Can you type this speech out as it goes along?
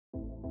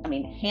I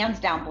mean, hands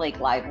down, Blake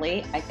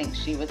Lively. I think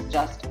she was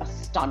just a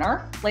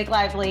stunner. Blake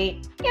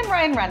Lively and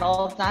Ryan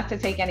Reynolds, not to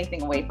take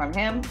anything away from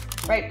him,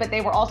 right? But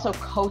they were also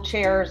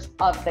co-chairs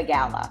of the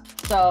gala.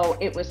 So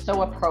it was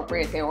so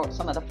appropriate. They were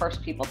some of the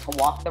first people to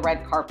walk the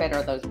red carpet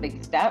or those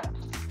big steps.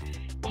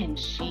 And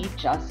she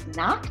just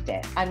knocked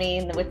it. I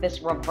mean, with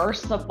this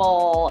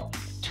reversible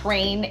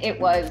train, it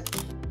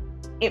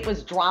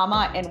was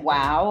drama and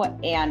wow.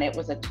 And it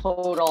was a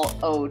total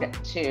ode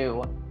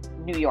to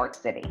New York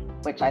City,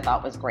 which I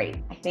thought was great.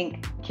 I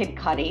think Kid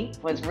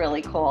Cudi was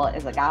really cool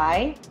as a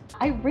guy.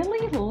 I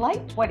really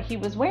liked what he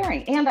was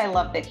wearing. And I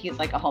love that he's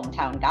like a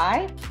hometown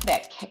guy.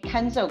 That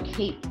Kenzo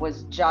cape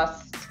was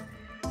just,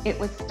 it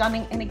was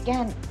stunning. And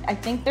again, I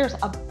think there's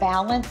a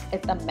balance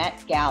at the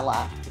Met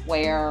Gala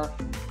where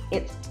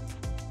it's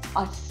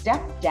a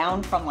step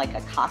down from like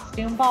a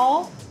costume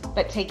ball,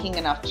 but taking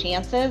enough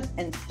chances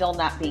and still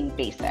not being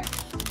basic.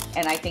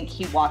 And I think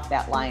he walked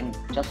that line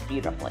just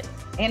beautifully.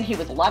 And he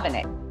was loving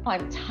it.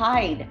 I'm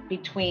tied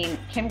between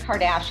Kim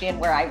Kardashian,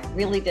 where I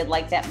really did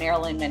like that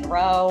Marilyn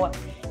Monroe.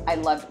 I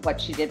loved what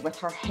she did with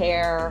her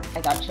hair.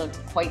 I thought she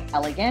looked quite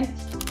elegant.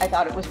 I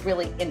thought it was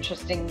really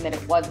interesting that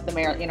it was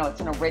it's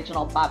an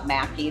original Bob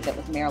Mackie that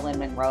was Marilyn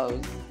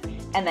Monroe's.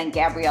 And then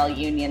Gabrielle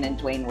Union and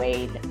Dwayne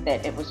Wade,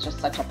 that it was just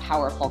such a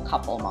powerful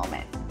couple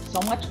moment. So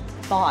much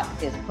thought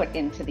is put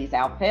into these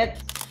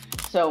outfits.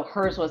 So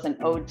hers was an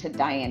ode to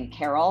Diane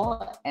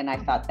Carroll, and I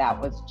thought that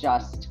was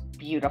just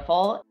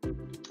beautiful.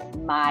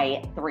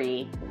 My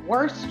 3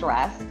 worst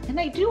dressed, and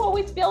I do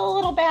always feel a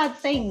little bad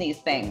saying these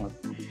things.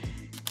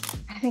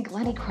 I think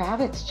Lenny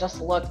Kravitz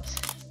just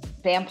looked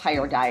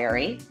Vampire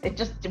Diary. It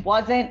just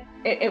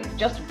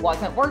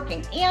wasn't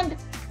working. And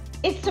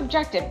it's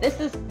subjective. This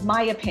is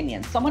my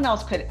opinion. Someone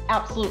else could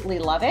absolutely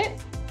love it.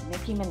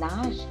 Nicki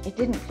Minaj, it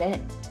didn't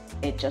fit.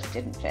 It just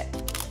didn't fit.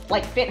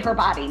 Like fit her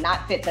body,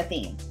 not fit the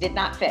theme. Did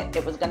not fit.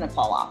 It was gonna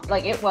fall off.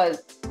 Like it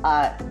was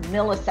a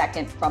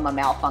millisecond from a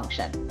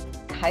malfunction.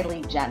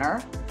 Kylie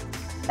Jenner,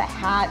 the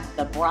hat,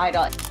 the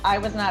bridal. I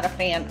was not a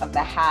fan of the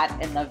hat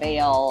and the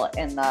veil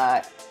and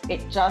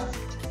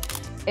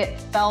it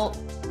felt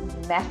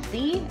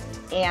messy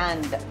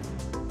and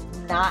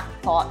not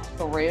thought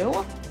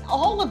through.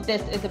 All of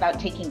this is about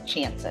taking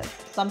chances.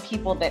 Some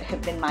people that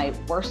have been my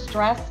worst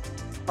dressed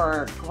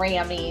for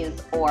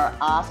Grammys or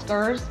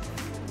Oscars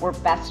were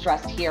best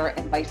dressed here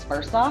and vice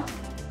versa.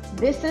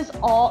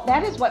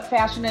 That is what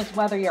fashion is,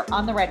 whether you're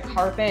on the red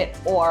carpet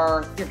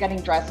or you're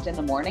getting dressed in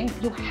the morning.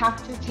 You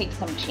have to take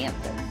some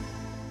chances.